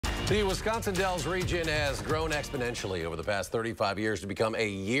The Wisconsin Dells region has grown exponentially over the past 35 years to become a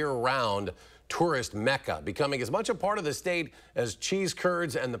year-round tourist mecca, becoming as much a part of the state as cheese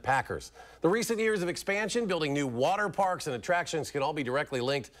curds and the Packers. The recent years of expansion, building new water parks and attractions can all be directly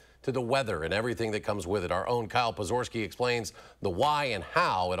linked to the weather and everything that comes with it. Our own Kyle Pozorski explains the why and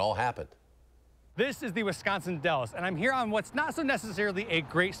how it all happened. This is the Wisconsin Dells, and I'm here on what's not so necessarily a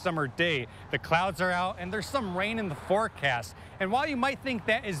great summer day. The clouds are out, and there's some rain in the forecast. And while you might think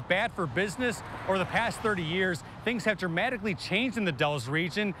that is bad for business, over the past 30 years, things have dramatically changed in the Dells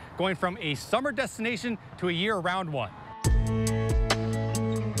region, going from a summer destination to a year-round one.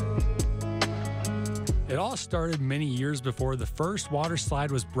 It all started many years before the first water slide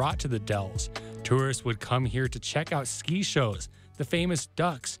was brought to the Dells. Tourists would come here to check out ski shows, the famous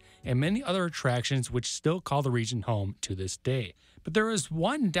ducks, and many other attractions which still call the region home to this day. But there is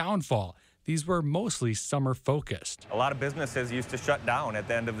one downfall. These were mostly summer focused. A lot of businesses used to shut down at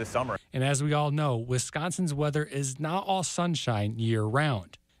the end of the summer. And as we all know, Wisconsin's weather is not all sunshine year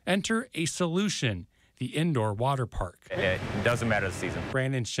round. Enter a solution: the indoor water park. It doesn't matter the season.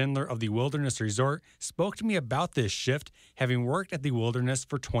 Brandon Schindler of the Wilderness Resort spoke to me about this shift, having worked at the Wilderness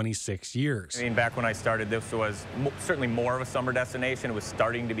for 26 years. I mean, back when I started, this was certainly more of a summer destination. It was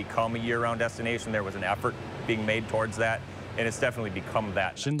starting to become a year-round destination. There was an effort being made towards that, and it's definitely become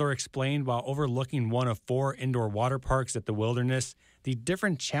that. Schindler explained while overlooking one of 4 indoor water parks at the Wilderness, the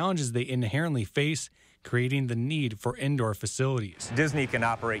different challenges they inherently face, creating the need for indoor facilities. Disney can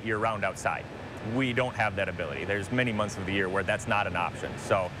operate year-round outside. We don't have that ability. There's many months of the year where that's not an option.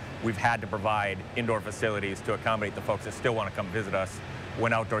 So we've had to provide indoor facilities to accommodate the folks that still want to come visit us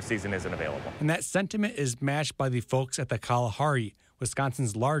when outdoor season isn't available. And that sentiment is matched by the folks at the Kalahari,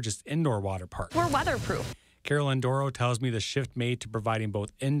 Wisconsin's largest indoor water park. We're weatherproof. Carolyn Doro tells me the shift made to providing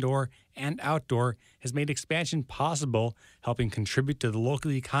both indoor and outdoor has made expansion possible, helping contribute to the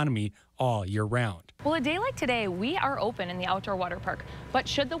local economy all year round. Well, a day like today, we are open in the outdoor water park, but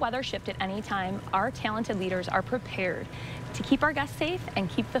should the weather shift at any time, our talented leaders are prepared to keep our guests safe and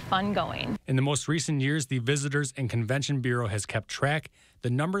keep the fun going. In the most recent years, the Visitors and Convention Bureau has kept track. The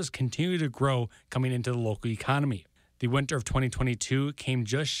numbers continue to grow coming into the local economy. The winter of 2022 came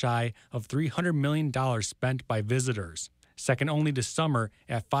just shy of $300 million spent by visitors, second only to summer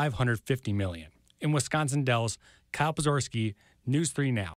at $550 million. In Wisconsin Dells, Kyle Pozorski, News 3 Now.